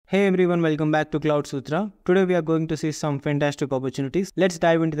Hey everyone, welcome back to Cloud Sutra. Today we are going to see some fantastic opportunities. Let's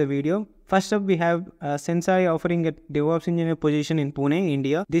dive into the video. First up, we have Sensia offering a DevOps engineer position in Pune,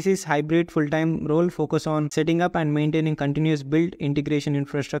 India. This is hybrid full-time role focused on setting up and maintaining continuous build integration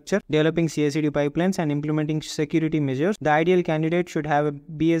infrastructure, developing CI/CD pipelines and implementing security measures. The ideal candidate should have a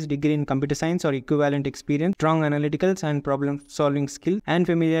BS degree in computer science or equivalent experience, strong analyticals and problem-solving skill, and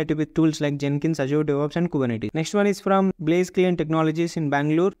familiarity with tools like Jenkins, Azure DevOps and Kubernetes. Next one is from Blazeclan Technologies in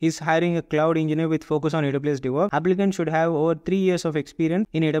Bangalore. Is hiring a cloud engineer with focus on AWS DevOps. Applicant should have over 3 years of experience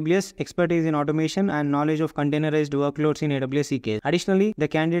in AWS, expertise in automation and knowledge of containerized workloads in AWS EKS. Additionally, the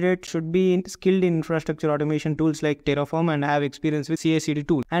candidate should be skilled in infrastructure automation tools like Terraform and have experience with CI/CD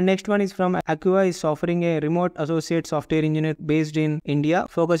tools. And next one is from Acquia, is offering a remote associate software engineer based in India,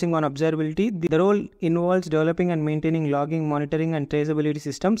 focusing on observability. The role involves developing and maintaining logging, monitoring and traceability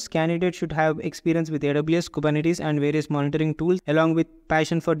systems. Candidates should have experience with AWS, Kubernetes and various monitoring tools along with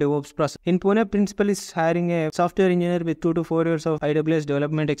passion for DevOps process. In Pune, principal is hiring a software engineer with 2 to 4 years of AWS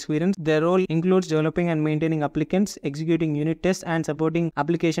development experience. Their role includes developing and maintaining applicants, executing unit tests and supporting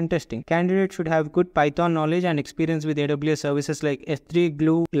application testing. Candidates should have good Python knowledge and experience with AWS services like S3,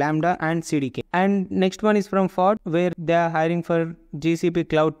 Glue, Lambda and CDK. And next one is from Ford, where they are hiring for GCP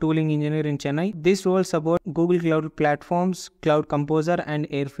cloud tooling engineer in Chennai. This role supports Google Cloud Platforms, Cloud Composer and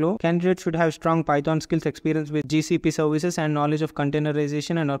Airflow. Candidates should have strong Python skills, experience with GCP services and knowledge of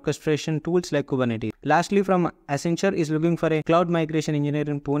containerization and orchestration tools like Kubernetes. Lastly, from Accenture is looking for a cloud migration engineer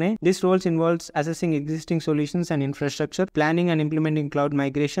in Pune. This role involves assessing existing solutions and infrastructure, planning and implementing cloud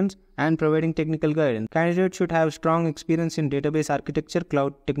migrations, and providing technical guidance. Candidates should have strong experience in database architecture,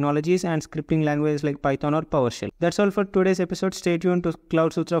 cloud technologies, and scripting languages like Python or PowerShell. That's all for today's episode. Stay tuned to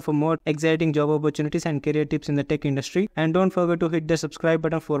Cloud Sutra for more exciting job opportunities and career tips in the tech industry. And don't forget to hit the subscribe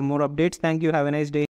button for more updates. Thank you. Have a nice day.